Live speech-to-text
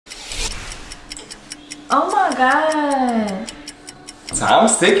Oh my God.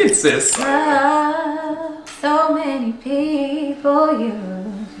 Time's ticking, sis. So many people use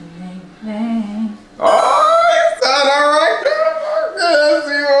me. Oh, you sound alright. Yes,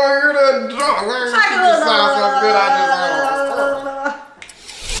 you are the drunk. You sound so good. I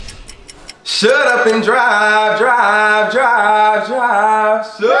just shut up and drive, drive, drive, drive.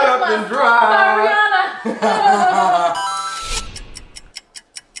 Shut up and drive.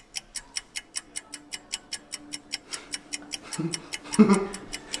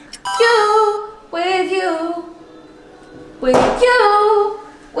 You, with you, with you,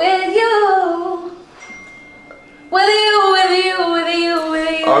 with you, with you, with you, with you,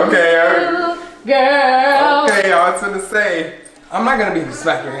 with you. Okay, girl. Okay, I was gonna say, I'm not gonna be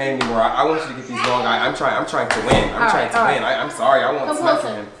smacking your hand anymore. I want you to get these wrong. I'm trying to win. I'm trying to win. I'm sorry. I won't smack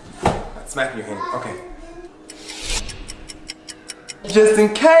your hand. Smacking your hand. Okay. Just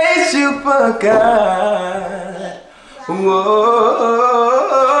in case you forgot. Whoa.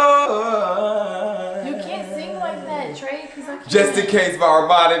 You can't sing like that, Trey, because I can't. Just in case by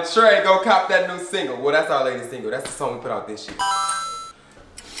Armada. Trey, go cop that new single. Well, that's our latest single. That's the song we put out this year.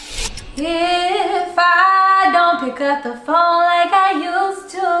 If I don't pick up the phone like I used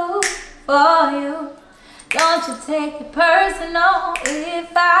to for you, don't you take it personal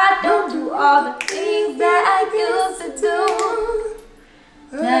if I don't do all the things that I used to do.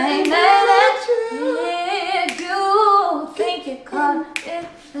 I ain't mad at you if you think you caught it.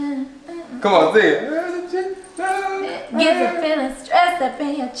 Come on, sing it. Get you feeling stressed up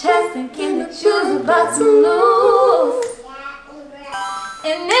in your chest and can the shoes about to lose.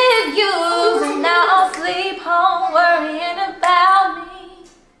 And if you now I'll sleep home worrying about me.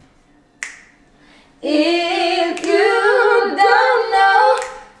 If you don't know,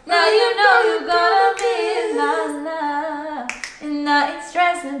 now you know you're gonna miss my love. And I ain't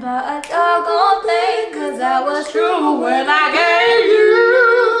stressing about a doggone thing, cause I was true when I gave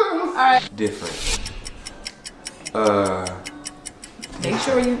you. Alright. Different. Make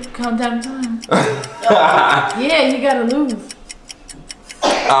sure you count down time. Yeah, you gotta lose.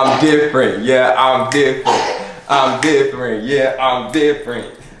 I'm different, yeah, I'm different. I'm different, yeah, I'm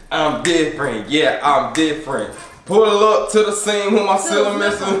different. I'm different, yeah, I'm different. Pull up to the scene with my cylinder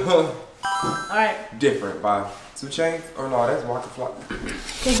missing. Alright. Different by 2 Chainz? Or no, that's Walker Flock.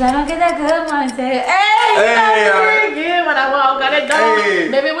 Cause I don't get that good when I say, hey, again when I walk out the door. Hey,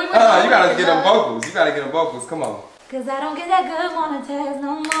 baby, we you gotta get them vocals. You gotta get them vocals. Come on. Cause I don't get that good on the text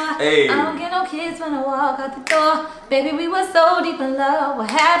no more. Hey. I don't get no kiss when I walk out the door. Baby, we were so deep in love. What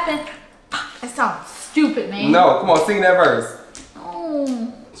happened? That sounds stupid, man. No, come on, sing that verse.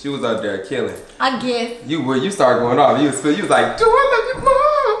 Oh. She was up there killing. I guess. You started going off. You was like, do I love you more?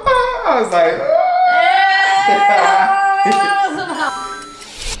 I was like, oh.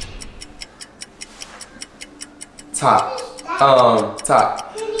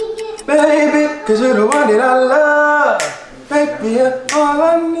 Top. Baby, cause you're the one that I love. Baby, you're all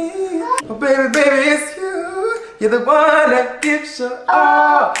I need. Oh, baby, it's you. You're the one that gives you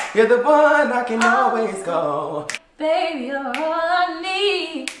all. You're the one I can always go. Baby, you're all I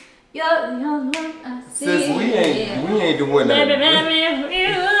need. You're the only one I see. Sis, we ain't doing that. Baby,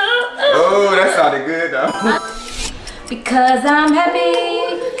 oh, that sounded good though. Because I'm happy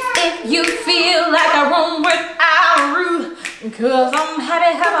if you feel like a room without a roof. Because I'm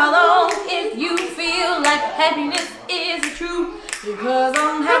happy how long if you feel like happiness is the truth. Because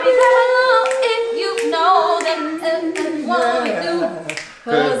I'm happy how long if you know that everyone we do.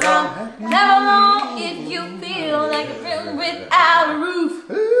 Because I'm never long if you feel like a room without a roof.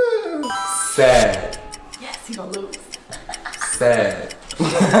 Sad. Yes, he gonna lose. Sad.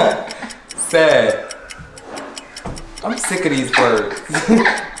 Sad. I'm sick of these words.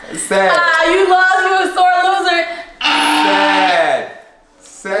 Sad. Ah, you lost. You a sore loser. Sad.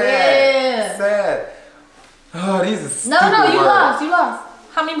 Sad. Yeah. Sad. Oh, these are stupid No, you words. lost. You lost.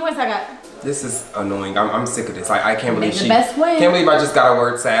 How many points I got? This is annoying. I'm sick of this. I can't believe the best win. Can't believe I just got a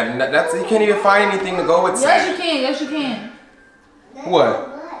word sad. And that's you can't even find anything to go with sad. Yes, you can. Yes, you can. What?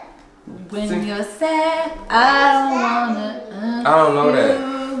 When you're sad, I don't wanna. I don't know that.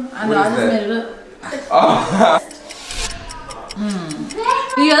 I know. I just made it up. Oh.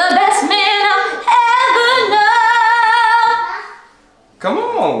 You're the best man I've ever known. Come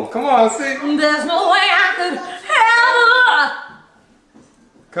on, see. There's no way I could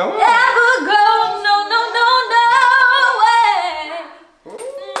Come on. ever go. No way.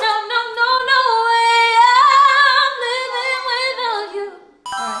 No way. I'm living without you.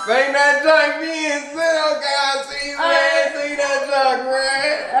 Sing that junk, me and say, okay, I see you, man. Sing that junk,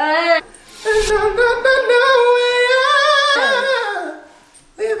 man. No way I'm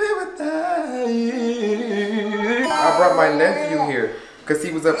living without you. brought my nephew here because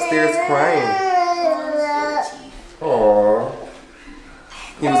he was upstairs crying. Aww.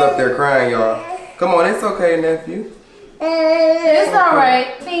 He was up there crying, y'all. Come on, it's okay, nephew. It's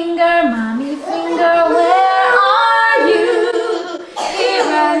alright. Finger, mommy, finger, where are you? Here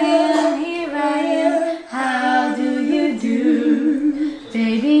I am, how do you do?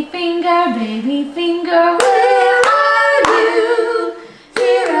 Baby finger, where are you?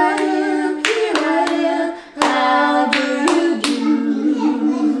 Here I am, how do you do?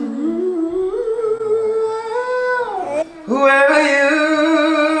 Where were you?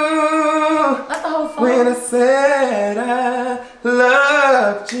 That's the whole song. When I said I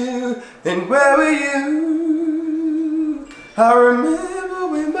loved you, and where were you? I remember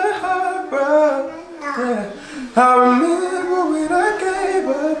when my heart broke. Yeah. I remember when I gave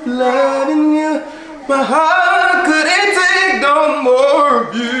up loving you. My heart couldn't take no more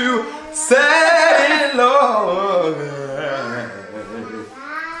of you. Sad and long.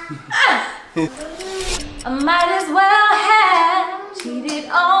 I might as well have cheated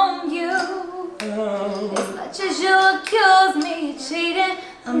on you. As much as you accuse me of cheating,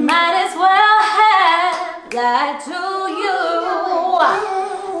 I might as well have lied to you.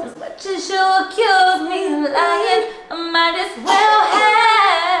 As much as you accuse me of lying, I might as well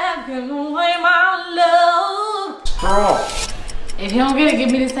have given away my love. Strong. If you don't get it,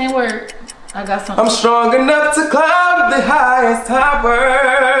 give me the same word. I got something. I'm strong enough to climb the highest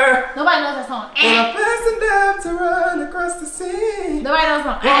tower. Nobody knows that song. And I'm fast enough to run across the sea. Nobody knows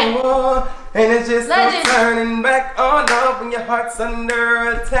that song. Oh, and it's just no Legend. turning back. Oh no, when your heart's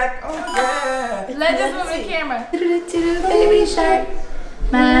under attack. Oh yeah. Let's just move the camera. Baby shark,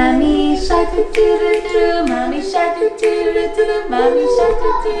 mommy shark, mommy shark, mommy shark,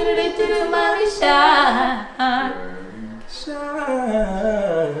 mommy shark.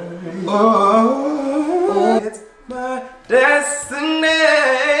 Shine. Oh, it's my destiny. I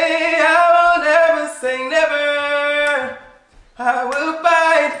will never say never. I will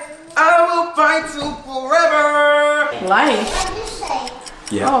fight till forever. Life.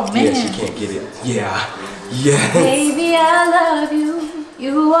 Yeah. Oh man. Yeah, she can't get it. Yeah. Yes. Baby, I love you.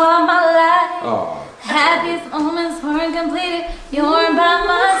 You are my life. Oh. Happiest moments weren't completed. You weren't by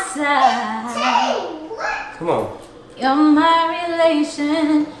my side. Come on. You're my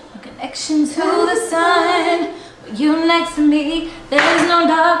relation, a connection to the sun. With you next to me, there's no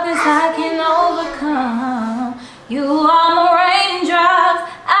darkness I can overcome. You are my raindrops,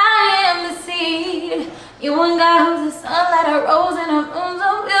 I am the seed. You and God who's the sunlight, a rose and a bloom so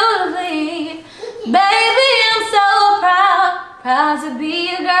beautifully. Baby, I'm so proud to be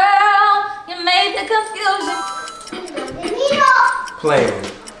a girl. You made the confusion. Playing.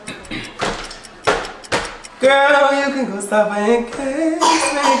 Girl, you can go stop playing games.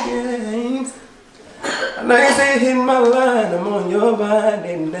 I know you say hitting my line, I'm on your mind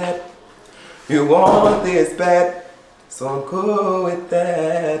and that. You want this bad, so I'm cool with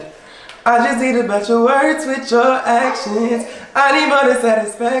that. I just need to match your words with your actions. I need more than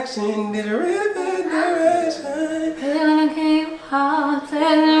satisfaction. Did you really fit direction? When I came home,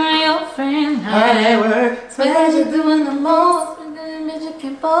 pleasure your friend. How that works? Swear you're doing the most, and then you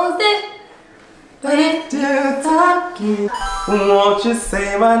can post it. When you're talking, won't you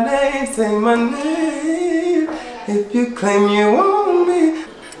say my name, if you claim you want me.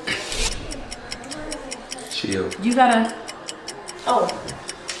 Chill. You gotta,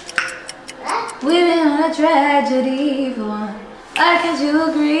 we've been on a tragedy for once. Why can't you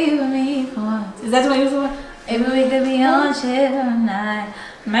agree with me for once? Is that what you said? Maybe we could be on chill tonight.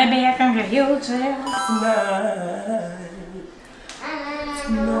 Maybe I can get you chill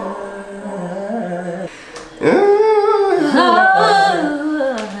Tonight.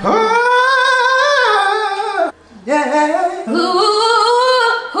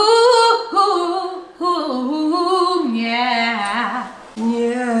 Yeah. Yeah.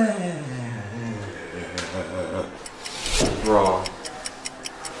 Wrong.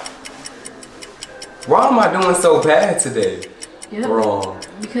 Why am I doing so bad today? Yep. Wrong.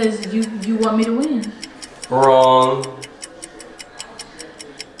 Because you want me to win. Wrong.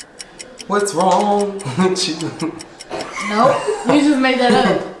 What's wrong with you? Nope. You just made that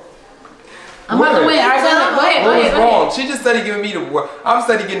up. I'm about to win. All right, go ahead. What was wrong? She just started giving me the word. I'm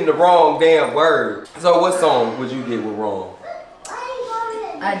starting getting the wrong damn word. So what song would you get with wrong?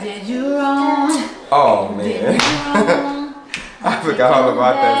 I did you wrong. Oh man. Did you wrong. I forgot all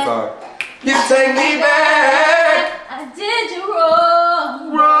about that song. You take me back. I did you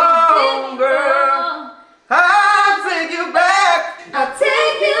wrong. Wrong, girl. I'll take you back. I'll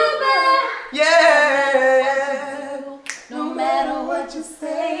take you back. Yeah. No matter what you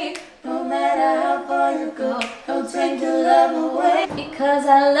say, no matter how far you go, don't take Cause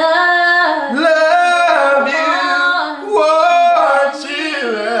I love you, want you.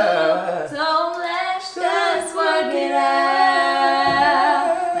 So let's just work it out.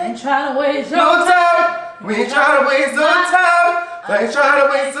 I ain't trying to waste no time. We ain't trying to waste no time. I ain't trying to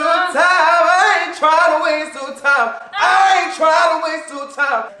waste no time. I ain't trying to waste no time. I ain't trying to waste no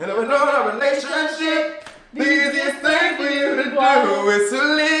time. And if we're not in a relationship, the easiest thing for you to do is to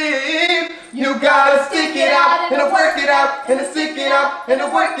leave. You gotta stick it out and to work it out and to stick it out and to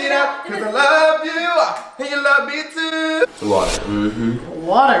work it out. Cause I love you and you love me too. Water.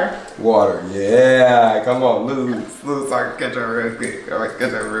 Water. Water. Yeah. Come on, lose so I can catch her real quick. I can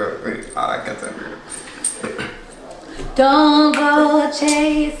catch her real quick. I catch her real quick. Don't go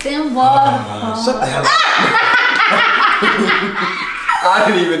chasing water. Shut the hell up. I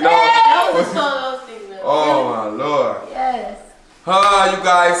didn't even know. That was one of those things, man. Oh my lord. Yes. You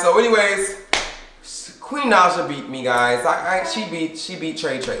guys. So, anyways, Queen Naija beat me, guys. She beat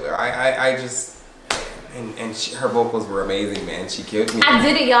Trey Traylor. I just and her vocals were amazing, man. She killed me. I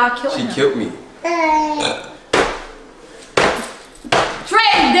did it, y'all. She killed me.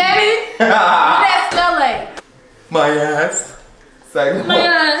 Trey, damn it. What that smell like? My ass. Second. My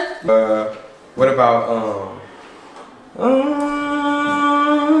ass. What about